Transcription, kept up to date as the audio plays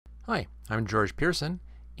Hi, I'm George Pearson,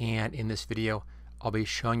 and in this video I'll be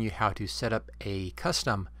showing you how to set up a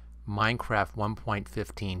custom Minecraft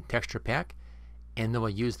 1.15 texture pack, and then we'll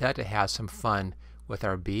use that to have some fun with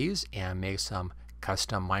our bees and make some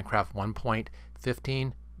custom Minecraft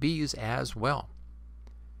 1.15 bees as well.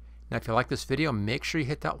 Now if you like this video, make sure you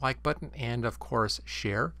hit that like button and of course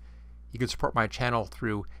share. You can support my channel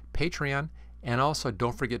through Patreon, and also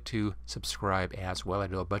don't forget to subscribe as well. I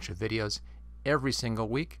do a bunch of videos every single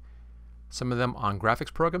week, some of them on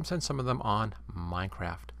graphics programs and some of them on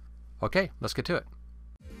Minecraft. Okay, let's get to it.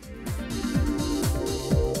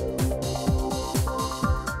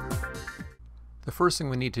 The first thing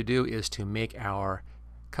we need to do is to make our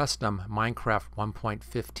custom Minecraft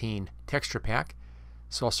 1.15 texture pack.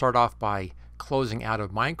 So I'll start off by closing out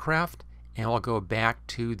of Minecraft, and I'll go back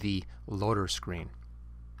to the loader screen.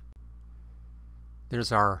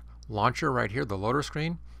 There's our launcher right here, the loader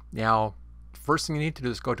screen. Now, first thing you need to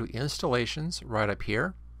do is go to Installations right up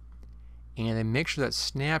here, and then make sure that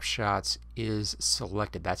Snapshots is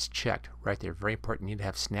selected. That's checked right there. Very important. You need to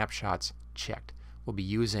have Snapshots checked. We'll be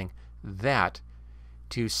using that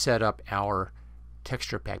to set up our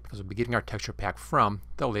texture pack because we'll be getting our texture pack from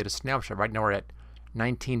the latest snapshot. Right now we're at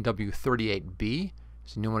 19W38B. There's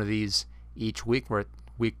a new one of these each week. We're at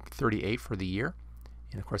week 38 for the year,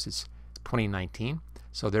 and of course it's 2019.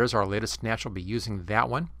 So there's our latest snapshot. We'll be using that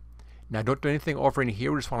one. Now don't do anything over in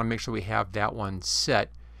here. We just want to make sure we have that one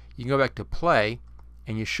set. You can go back to play,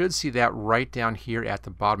 and you should see that right down here at the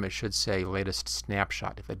bottom. It should say latest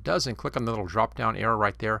snapshot. If it doesn't, click on the little drop down arrow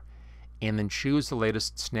right there and then choose the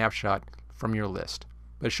latest snapshot from your list.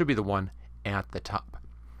 But it should be the one at the top.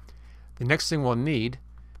 The next thing we'll need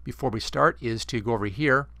before we start is to go over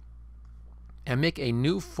here and make a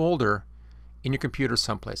new folder in your computer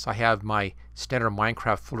someplace. I have my standard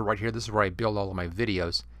Minecraft folder right here. This is where I build all of my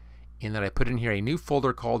videos. And then I put in here a new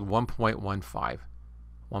folder called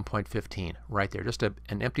 1.15 right there. Just an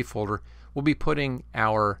empty folder. We'll be putting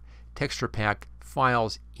our texture pack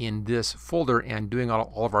files in this folder and doing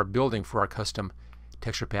all of our building for our custom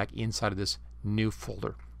texture pack inside of this new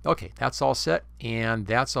folder. Okay, that's all set, and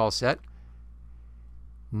that's all set.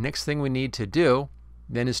 Next thing we need to do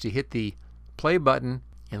then is to hit the play button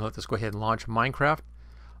and let this go ahead and launch Minecraft.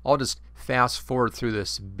 I'll just fast forward through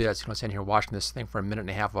this bit, so you don't stand here watching this thing for a minute and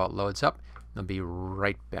a half while it loads up. I'll be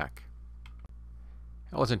right back.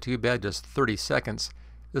 That wasn't too bad, just 30 seconds.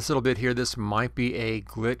 This little bit here, this might be a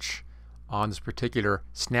glitch on this particular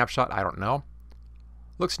snapshot. I don't know.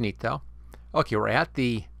 Looks neat though. Okay, we're at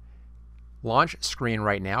the launch screen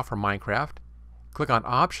right now for Minecraft. Click on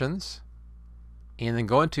Options, and then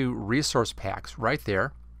go into Resource Packs right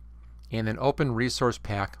there, and then open Resource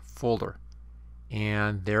Pack folder.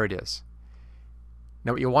 And there it is.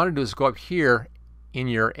 Now what you want to do is go up here in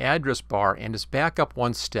your address bar and just back up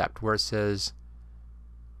one step to where it says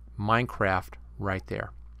Minecraft right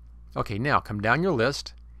there. Okay, now come down your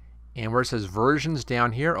list, and where it says Versions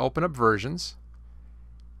down here, open up Versions,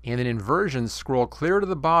 and then in Versions scroll clear to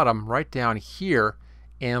the bottom right down here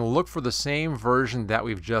and look for the same version that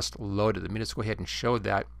we've just loaded. Let me just go ahead and show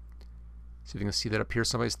that. See if you can see that up here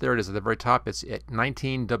someplace. There it is at the very top. It's at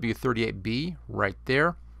 19W38B right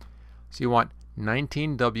there. So you want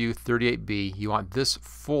 19W38B. You want this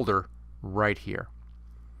folder right here.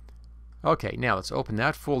 Okay, now let's open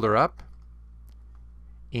that folder up.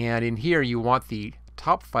 And in here you want the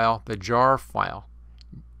top file, the jar file.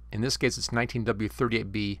 In this case it's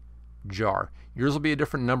 19W38B jar. Yours will be a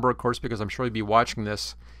different number, of course, because I'm sure you'll be watching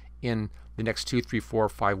this in the next 2, 3, 4,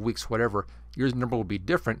 5 weeks, whatever. Your number will be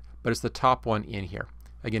different, but it's the top one in here.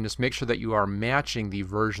 Again, just make sure that you are matching the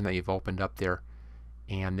version that you've opened up there,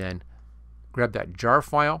 and then grab that jar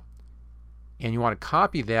file, and you want to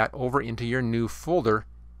copy that over into your new folder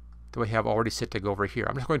that we have already set to go over here.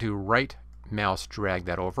 I'm just going to right mouse drag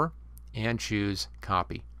that over and choose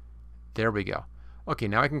copy. There we go. Okay,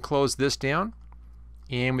 now I can close this down,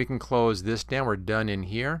 and we can close this down. We're done in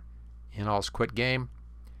here, and I'll just quit game,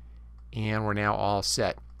 and we're now all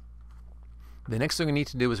set. The next thing we need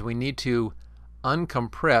to do is we need to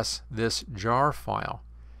uncompress this jar file.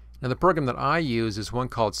 Now the program that I use is one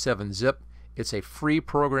called 7-Zip. It's a free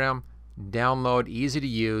program, download, easy to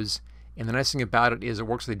use, and the nice thing about it is it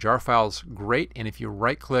works with the jar files great, and if you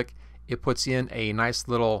right click, it puts in a nice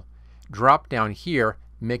little drop down here,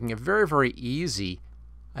 making it very, very easy.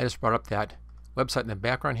 I just brought up that website in the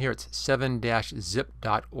background here. It's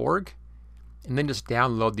 7-zip.org. And then just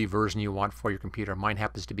download the version you want for your computer. Mine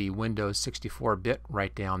happens to be Windows 64-bit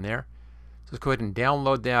right down there. So let's go ahead and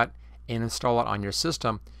download that and install it on your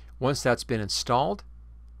system. Once that's been installed,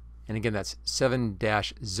 And again, that's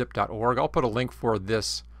 7-zip.org. I'll put a link for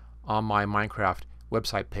this on my Minecraft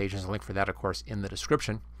website page. There's a link for that, of course, in the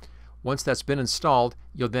description. Once that's been installed,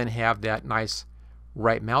 you'll then have that nice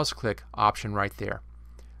right mouse click option right there.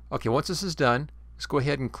 Okay, once this is done, just go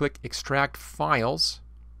ahead and click Extract Files.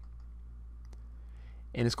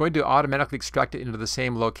 And it's going to automatically extract it into the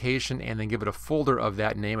same location and then give it a folder of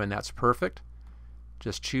that name, and that's perfect.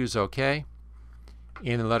 Just choose OK.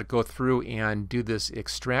 And then let it go through and do this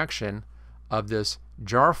extraction of this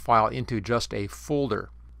jar file into just a folder.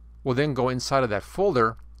 We'll then go inside of that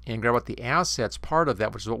folder and grab out the assets part of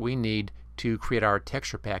that, which is what we need to create our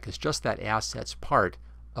texture pack. It's just that assets part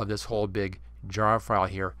of this whole big jar file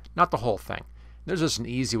here, not the whole thing. There's just an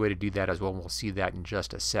easy way to do that as well, and we'll see that in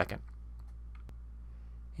just a second.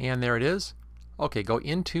 And there it is. Okay, go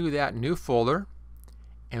into that new folder,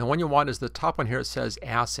 and the one you want is the top one here. It says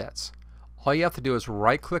Assets. All you have to do is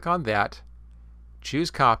right click on that, choose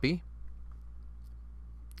Copy,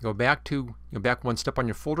 go back one step on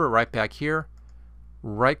your folder, right back here,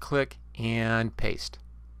 right click and paste.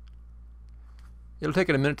 It'll take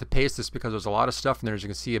it a minute to paste this because there's a lot of stuff in there. As you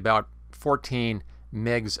can see, about 14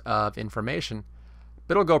 megs of information,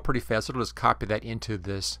 but it'll go pretty fast. It'll just copy that into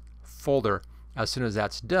this folder. As soon as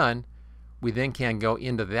that's done, we then can go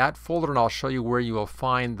into that folder, and I'll show you where you will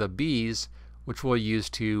find the bees, which we'll use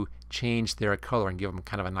to change their color and give them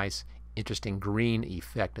kind of a nice interesting green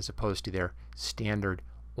effect as opposed to their standard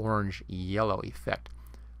orange yellow effect.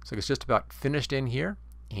 So it's just about finished in here,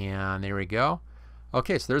 and there we go.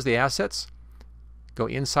 Okay, so there's the assets. Go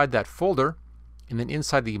inside that folder, and then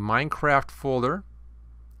inside the Minecraft folder,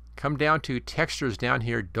 come down to textures down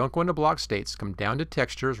here. Don't go into block states, come down to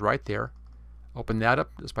textures right there. Open that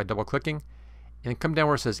up just by double clicking, and come down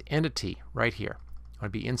where it says entity right here. I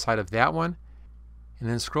want to be inside of that one, and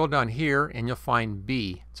then scroll down here and you'll find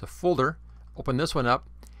B. It's a folder. Open this one up,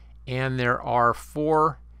 and there are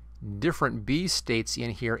 4 different bee states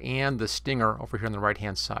in here and the stinger over here on the right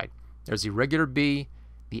hand side. There's the regular bee,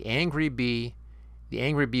 the angry bee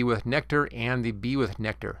with nectar, and the bee with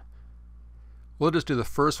nectar. We'll just do the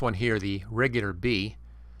first one here, the regular bee.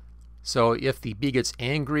 So if the bee gets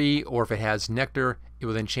angry or if it has nectar, it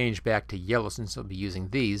will then change back to yellow since it'll be using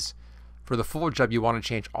these. For the full job, you want to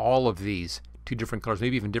change all of these to different colors,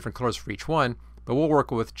 maybe even different colors for each one, but we'll work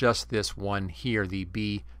with just this one here, the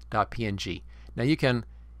bee.png. Now you can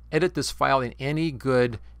edit this file in any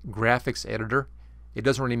good graphics editor. It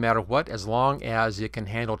doesn't really matter what, as long as it can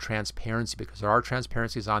handle transparency, because there are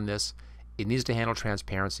transparencies on this. It needs to handle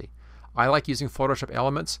transparency. I like using Photoshop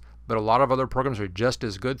Elements, but a lot of other programs are just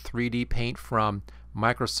as good. 3D Paint from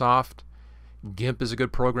Microsoft, GIMP is a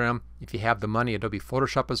good program. If you have the money, Adobe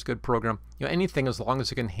Photoshop is a good program. You know, anything as long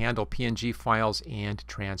as it can handle PNG files and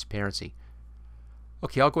transparency.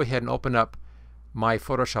 Okay, I'll go ahead and open up my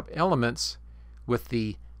Photoshop Elements with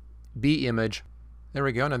the bee image. There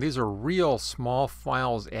we go. Now these are real small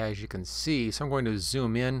files, as you can see, so I'm going to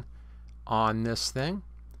zoom in on this thing.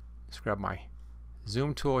 Just grab my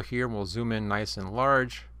zoom tool here, and we'll zoom in nice and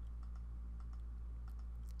large.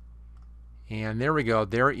 And there we go.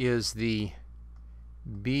 There is the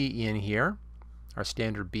bee in here, our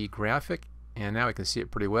standard bee graphic, and now we can see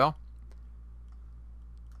it pretty well.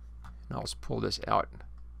 And I'll just pull this out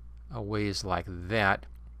a ways like that.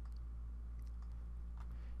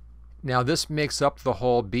 Now this makes up the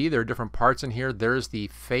whole bee. There are different parts in here. There's the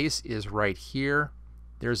face is right here.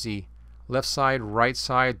 There's the left side, right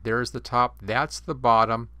side. There's the top. That's the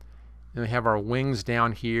bottom. And we have our wings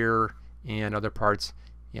down here and other parts,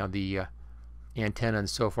 you know, the antenna and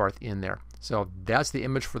so forth in there. So that's the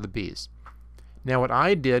image for the bees. Now what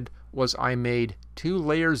I did was I made 2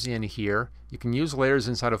 layers in here. You can use layers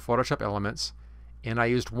inside of Photoshop Elements, and I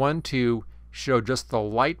used one to show just the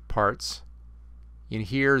light parts. In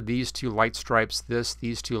here, these 2 light stripes,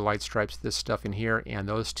 these 2 light stripes, this stuff in here, and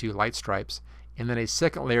those 2 light stripes, and then a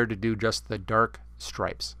second layer to do just the dark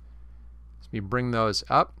stripes. So we bring those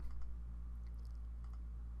up.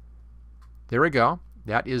 There we go.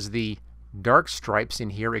 That is the dark stripes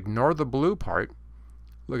in here. Ignore the blue part.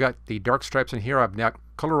 Look at the dark stripes in here. I've now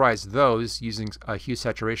colorized those using a hue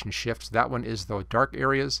saturation shift. So that one is the dark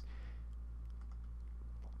areas.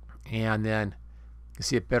 And then you can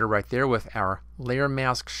see it better right there with our layer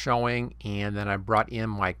mask showing, and then I brought in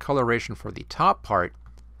my coloration for the top part.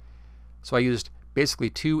 So I used basically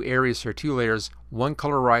 2 areas or 2 layers. One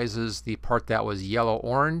colorizes the part that was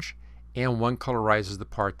yellow-orange, and one colorizes the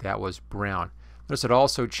part that was brown. Notice it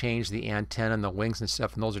also changed the antenna and the wings and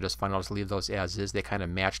stuff, and those are just fine. I'll just leave those as is. They kind of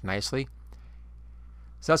match nicely.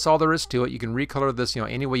 So that's all there is to it. You can recolor this, you know,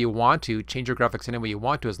 any way you want to, change your graphics any way you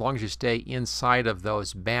want to, as long as you stay inside of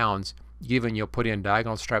those bounds. Even you'll put in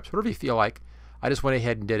diagonal stripes, whatever you feel like. I just went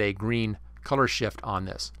ahead and did a green color shift on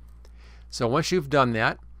this. So once you've done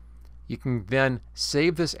that, you can then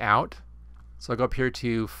save this out. So I'll go up here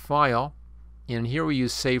to File, and here we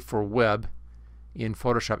use Save for Web in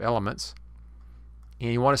Photoshop Elements.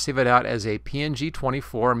 And you want to save it out as a PNG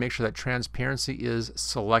 24 and make sure that transparency is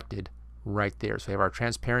selected right there. So we have our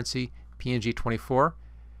transparency PNG 24.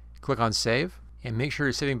 Click on Save and make sure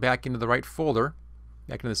you're saving back into the right folder,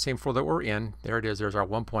 back into the same folder that we're in. There it is. There's our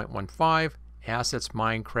 1.15 Assets,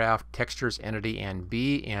 Minecraft, Textures, Entity, and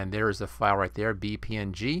B, and there's the file right there,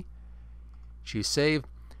 BPNG. Choose Save.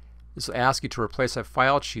 This will ask you to replace that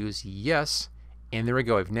file. Choose Yes, and there we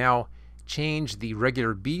go. We've now changed the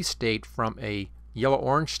regular B state from a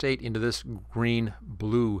yellow-orange state into this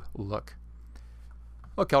green-blue look.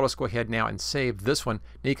 Okay, I'll just go ahead now and save this one.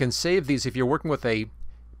 Now you can save these if you're working with a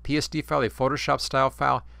PSD file, a Photoshop style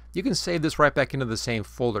file. You can save this right back into the same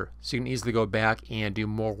folder, so you can easily go back and do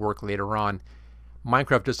more work later on.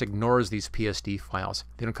 Minecraft just ignores these PSD files.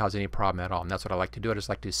 They don't cause any problem at all, and that's what I like to do. I just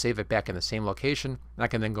like to save it back in the same location, and I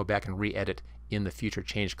can then go back and re-edit in the future,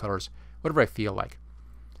 change colors, whatever I feel like.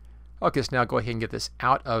 Okay, so now go ahead and get this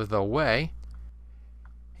out of the way.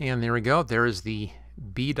 And there we go. There is the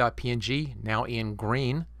b.png, now in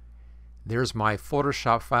green. There's my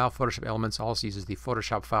Photoshop file. Photoshop Elements also uses the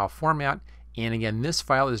Photoshop file format. And again, this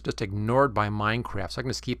file is just ignored by Minecraft, so I can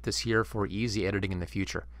just keep this here for easy editing in the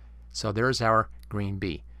future. So there's our green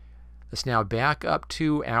B. Let's now back up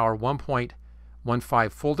to our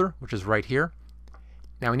 1.15 folder, which is right here.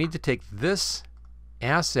 Now we need to take this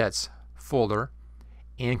Assets folder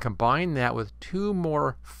and combine that with two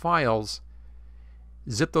more files,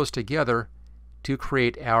 zip those together to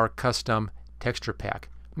create our custom texture pack.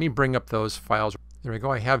 Let me bring up those files. There we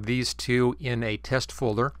go. I have these two in a test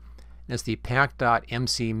folder. It's the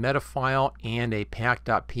pack.mc meta file and a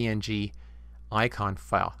pack.png icon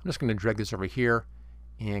file. I'm just going to drag this over here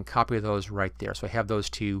and copy those right there. So I have those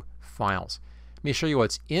two files. Let me show you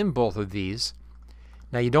what's in both of these.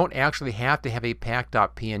 Now you don't actually have to have a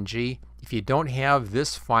pack.png. If you don't have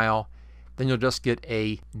this file, then you'll just get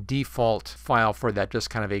a default file for that, just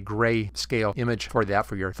kind of a gray scale image for that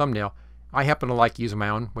for your thumbnail. I happen to like using my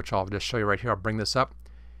own, which I'll just show you right here. I'll bring this up.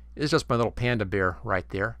 It's just my little panda bear right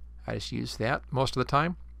there. I just use that most of the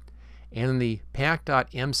time. And in the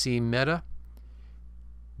pack.mc meta,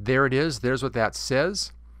 there it is. There's what that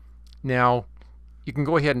says. Now, you can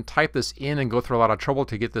go ahead and type this in and go through a lot of trouble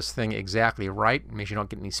to get this thing exactly right. Make sure you don't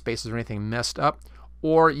get any spaces or anything messed up.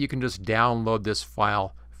 Or you can just download this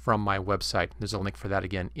file from my website. There's a link for that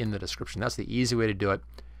again in the description. That's the easy way to do it.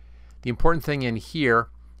 The important thing in here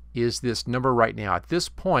is this number right now. At this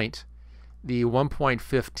point, the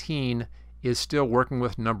 1.15 is still working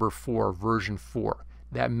with number 4, version 4.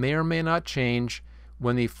 That may or may not change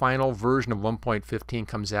when the final version of 1.15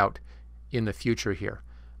 comes out in the future here.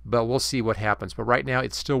 But we'll see what happens. But right now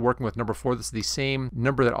it's still working with number 4. This is the same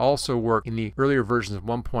number that also worked in the earlier versions of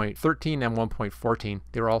 1.13 and 1.14.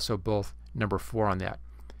 They were also both number 4 on that.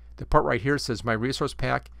 The part right here says My Resource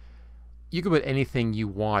Pack. You can put anything you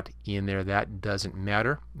want in there. That doesn't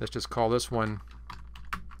matter. Let's just call this one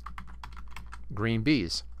Green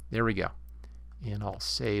Bees. There we go. And I'll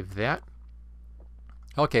save that.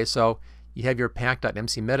 Okay, so you have your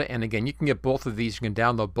pack.mc meta, and again, you can get both of these. You can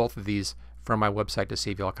download both of these from my website to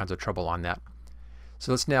save you all kinds of trouble on that.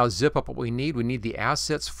 So let's now zip up what we need. We need the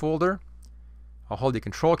Assets folder. I'll hold the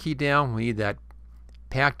Control key down. We need that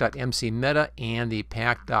pack.mc meta and the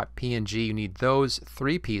pack.png. You need those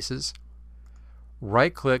 3 pieces.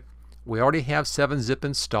 Right-click. We already have 7-zip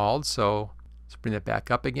installed, so let's bring that back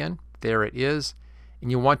up again. There it is. And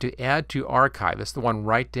you want to add to archive. That's the one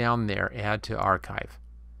right down there, add to archive.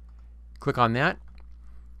 Click on that.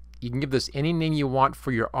 You can give this any name you want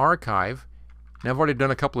for your archive. Now I've already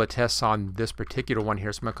done a couple of tests on this particular one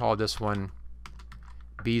here, so I'm going to call this one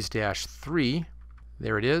Bees-3.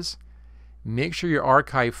 There it is. Make sure your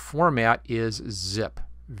archive format is zip.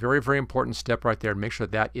 Very, very important step right there. Make sure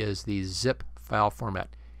that is the zip file format.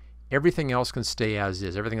 Everything else can stay as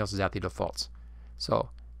is. Everything else is at the defaults. So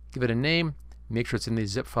give it a name. Make sure it's in the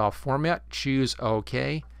zip file format. Choose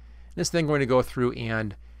OK. This then going to go through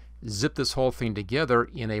and zip this whole thing together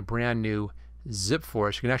in a brand new zip for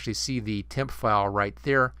us. You can actually see the temp file right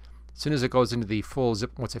there. As soon as it goes into the full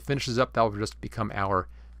zip, once it finishes up, that will just become our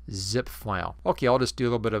zip file. Okay, I'll just do a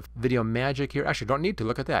little bit of video magic here. Actually, don't need to.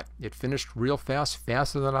 Look at that. It finished real fast,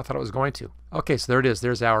 faster than I thought it was going to. Okay, so there it is.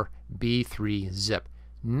 There's our B3 zip.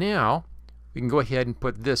 Now, we can go ahead and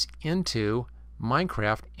put this into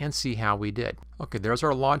Minecraft and see how we did. Okay, there's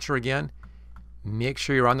our launcher again. Make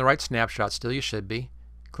sure you're on the right snapshot. Still, you should be.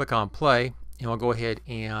 Click on play, and we'll go ahead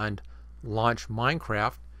and launch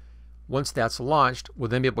Minecraft. Once that's launched, we'll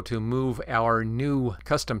then be able to move our new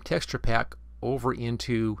custom texture pack over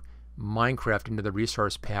into Minecraft, into the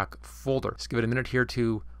resource pack folder. Just give it a minute here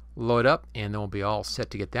to load up, and then we'll be all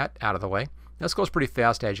set to get that out of the way. This goes pretty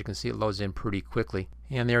fast. As you can see, it loads in pretty quickly.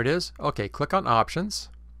 And there it is. Okay, click on Options,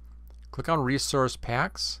 click on Resource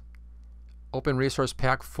Packs, open Resource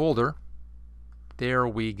Pack folder. There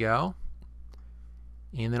we go.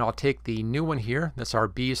 And then I'll take the new one here. That's our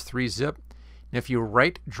Bees 3-zip. And if you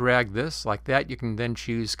right drag this like that, you can then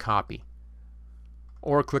choose Copy.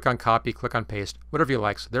 Or click on Copy, click on Paste, whatever you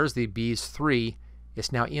like. So there's the Bees 3.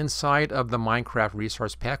 It's now inside of the Minecraft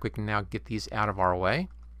resource pack. We can now get these out of our way.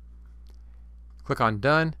 Click on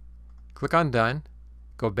Done, click on Done,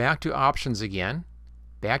 go back to Options again,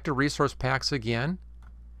 back to Resource Packs again,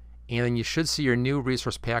 and then you should see your new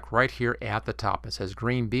resource pack right here at the top. It says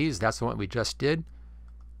Green Bees. That's the one we just did.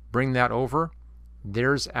 Bring that over.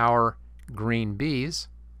 There's our green bees.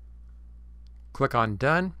 Click on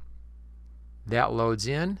Done. That loads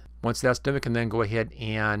in. Once that's done, we can then go ahead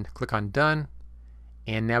and click on Done.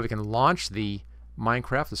 And now we can launch the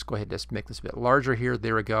Minecraft. Let's go ahead and just make this a bit larger here.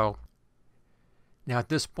 There we go. Now at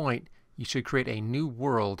this point, you should create a new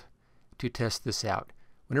world to test this out.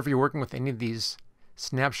 Whenever you're working with any of these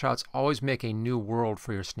snapshots, always make a new world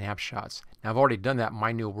for your snapshots. Now I've already done that.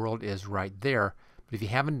 My new world is right there. But if you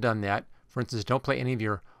haven't done that, for instance, don't play any of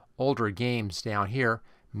your older games down here,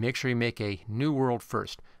 make sure you make a new world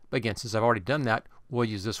first. But again, since I've already done that, we'll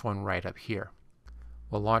use this one right up here.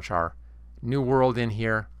 We'll launch our new world in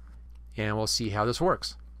here, and we'll see how this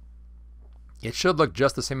works. It should look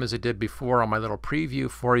just the same as it did before on my little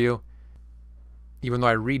preview for you. Even though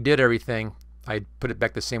I redid everything, I put it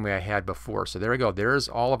back the same way I had before. So there we go. There's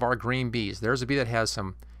all of our green bees. There's a bee that has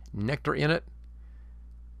some nectar in it.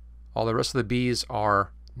 All the rest of the bees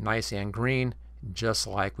are nice and green, just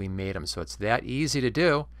like we made them. So it's that easy to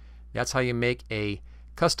do. That's how you make a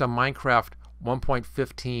custom Minecraft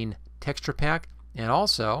 1.15 texture pack. And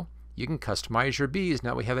also, you can customize your bees.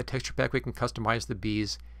 Now we have a texture pack. We can customize the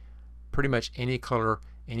bees pretty much any color,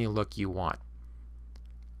 any look you want.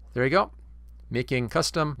 There you go. Making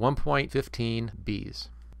custom 1.15 bees.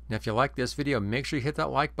 Now if you like this video, make sure you hit that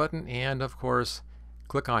like button, and of course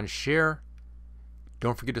click on share.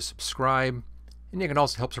 Don't forget to subscribe, and you can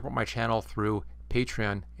also help support my channel through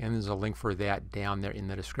Patreon, and there's a link for that down there in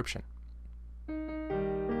the description.